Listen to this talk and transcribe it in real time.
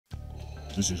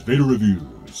This is Vader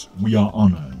Reviews. We are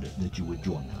honored that you would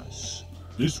join us.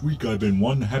 This week I've been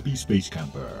one happy space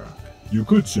camper. You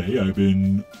could say I've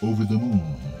been over the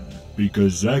moon,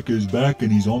 because Zack is back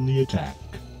and he's on the attack,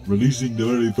 releasing the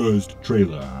very first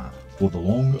trailer for the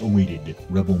long-awaited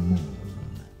Rebel Moon.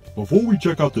 Before we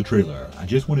check out the trailer, I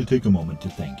just want to take a moment to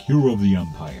thank Hero of the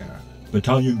Empire,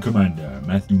 Battalion Commander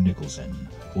Matthew Nicholson,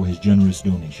 for his generous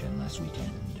donation last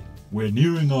weekend. We're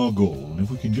nearing our goal, and if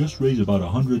we can just raise about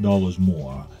 $100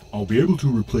 more, I'll be able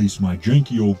to replace my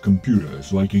janky old computer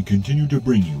so I can continue to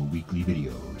bring you weekly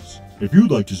videos. If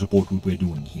you'd like to support what we're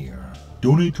doing here,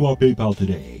 donate to our PayPal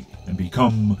today and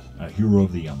become a Hero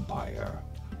of the Empire.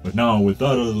 But now, with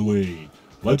that out of the way,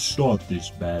 let's start this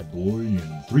bad boy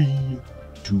in 3,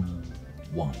 2,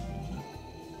 1.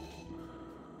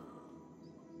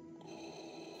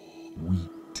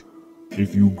 Wheat.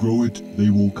 If you grow it, they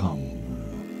will come.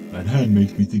 That hand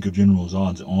makes me think of General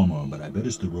Zod's armor, but I bet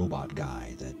it's the robot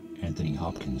guy that Anthony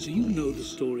Hopkins Do you plays. know the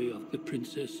story of the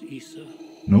Princess Issa?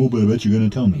 No, but I bet you're gonna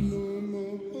tell me.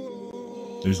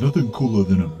 There's nothing cooler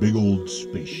than a big old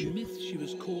spaceship. In myth, she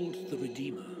was called the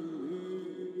Redeemer.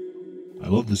 I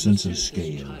love the sense of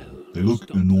scale. They look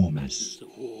enormous.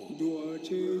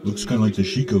 Looks kind of like the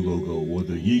Sheikah logo or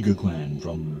the Yeager clan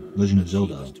from Legend of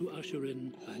Zelda. To usher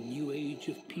in a new age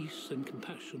of peace and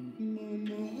compassion.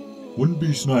 Wouldn't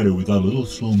be Snyder without a little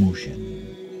slow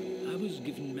motion. I was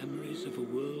given memories of a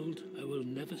world I will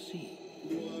never see.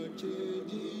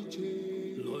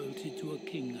 Loyalty to a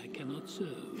king I cannot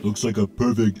serve. Looks like a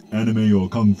perfect anime or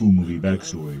kung fu movie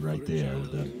backstory right there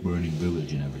with the burning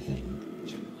village and everything.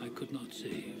 I could not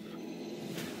save.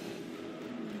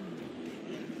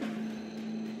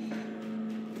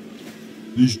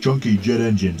 These chunky jet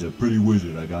engines are pretty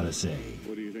wizard, I gotta say.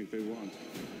 What do you think they want?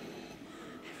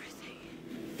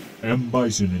 M.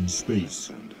 Bison in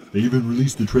space. They even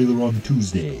released the trailer on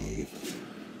Tuesday.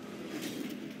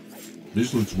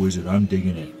 This looks wizard, I'm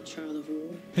digging it.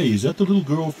 Hey, is that the little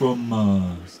girl from,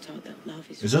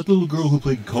 is that the little girl who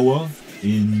played Koa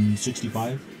in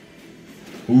 65?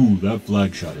 Ooh, that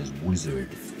flag shot is wizard.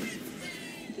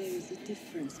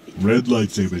 Red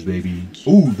lightsabers, baby.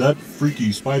 Ooh, that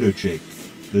freaky spider chick.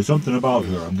 There's something about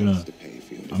her. I'm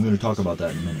gonna talk about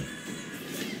that in a minute.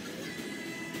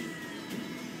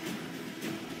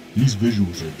 These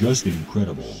visuals are just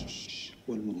incredible.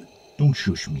 One moment. Don't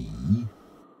shush me.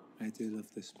 I do love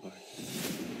this part.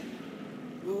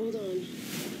 Hold on.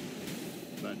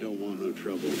 I don't want no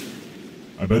trouble.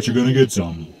 I bet you're gonna get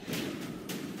some.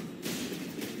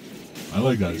 I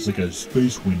like that. It's like a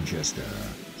space Winchester.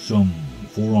 Some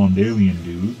four-armed alien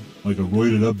dude, like a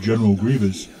roided-up General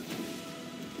Grievous.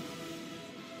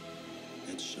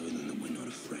 Let's show them that we're not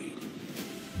afraid.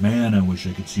 Man, I wish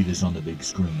I could see this on the big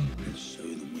screen. Let's show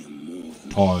them we're more than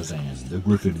Tarzan, the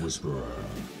Griffin Whisperer.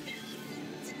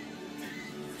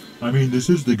 I mean, this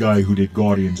is the guy who did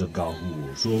Guardians of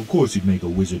Ga'Hoole, so of course he'd make a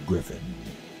wizard griffin.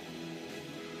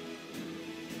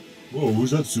 Whoa,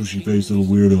 who's that sushi-faced little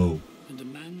weirdo? And a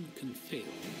man can fail.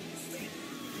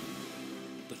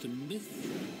 But a myth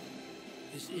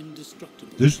is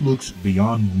indestructible. This looks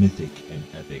beyond mythic and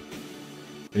epic.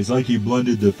 It's like he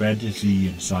blended the fantasy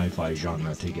and sci-fi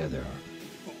genre together,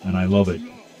 and I love it.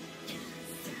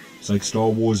 It's like Star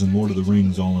Wars and Lord of the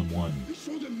Rings all in one.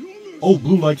 Oh,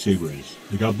 blue lightsabers.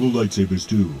 They got blue lightsabers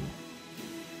too.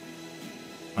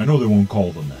 I know they won't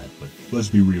call them that, but let's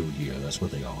be real here, that's what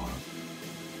they are.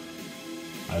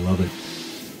 I love it.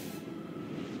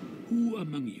 Who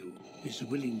among you is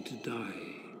willing to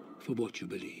die for what you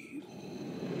believe?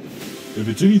 If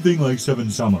it's anything like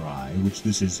Seven Samurai, which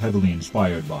this is heavily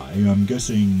inspired by, I'm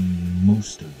guessing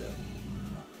most of them.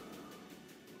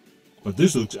 But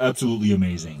this looks absolutely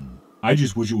amazing. I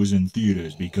just wish it was in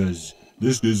theaters because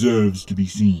this deserves to be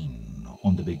seen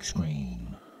on the big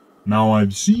screen. Now,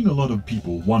 I've seen a lot of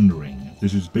people wondering if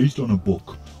this is based on a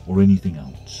book or anything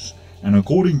else, and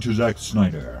according to Zack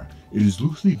Snyder, it is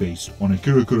loosely based on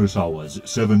Akira Kurosawa's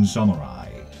Seven Samurai.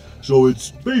 So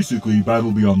it's basically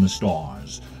Battle Beyond the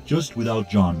Stars, just without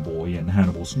John Boy and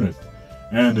Hannibal Smith.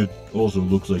 And it also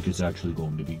looks like it's actually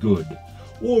going to be good.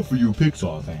 Or for you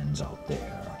Pixar fans out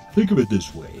there, think of it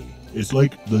this way. It's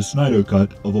like the Snyder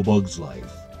cut of A Bug's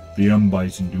Life. The M.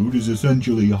 Bison dude is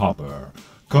essentially Hopper,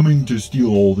 coming to steal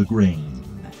all the grain,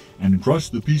 and crush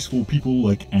the peaceful people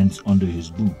like ants under his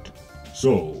boot.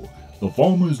 So, the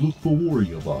farmers look for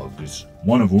warrior bugs,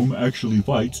 one of whom actually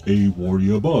fights a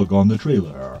warrior bug on the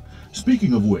trailer.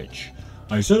 Speaking of which,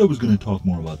 I said I was going to talk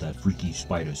more about that freaky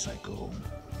spider psycho,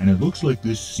 and it looks like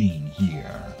this scene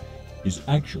here is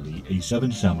actually a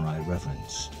Seven Samurai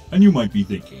reference. And you might be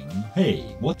thinking,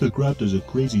 hey, what the crap does a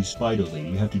crazy spider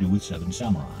lady have to do with Seven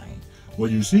Samurai? Well,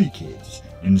 you see, kids,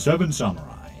 in Seven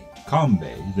Samurai,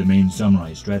 Kanbei, the main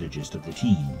samurai strategist of the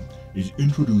team, is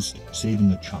introduced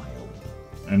saving a child.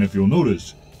 And if you'll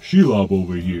notice, Shelob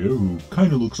over here, who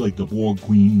kinda looks like the Borg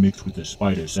Queen mixed with a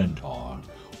spider centaur,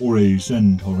 or a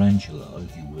centaurantula,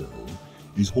 if you will,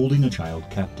 is holding a child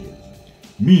captive.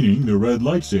 Meaning the red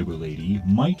lightsaber lady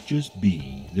might just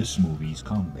be this movie's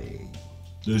Kanbei.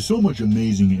 There's so much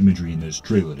amazing imagery in this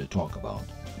trailer to talk about,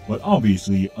 but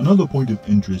obviously another point of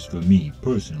interest for me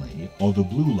personally are the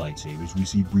blue lightsabers we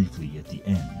see briefly at the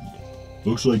end.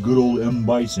 Looks like good old M.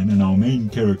 Bison and our main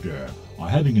character are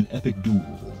having an epic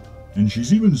duel, and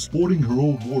she's even sporting her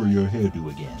old warrior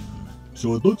hairdo again.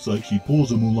 So it looks like she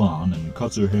pulls a Mulan and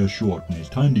cuts her hair short when it's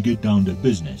time to get down to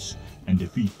business and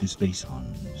defeat the Space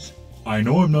Huns. I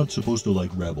know I'm not supposed to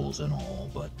like rebels and all,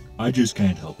 but I just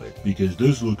can't help it because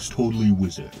this looks totally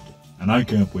wizard, and I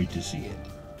can't wait to see it.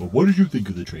 But what did you think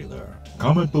of the trailer?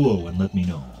 Comment below and let me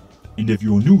know. And if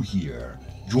you're new here,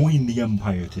 join the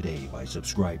Empire today by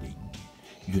subscribing.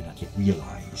 You do not yet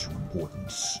realize your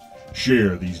importance.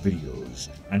 Share these videos,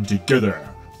 and together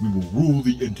we will rule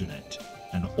the internet.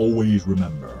 And always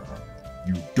remember,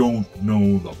 you don't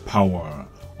know the power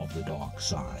of the dark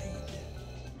side.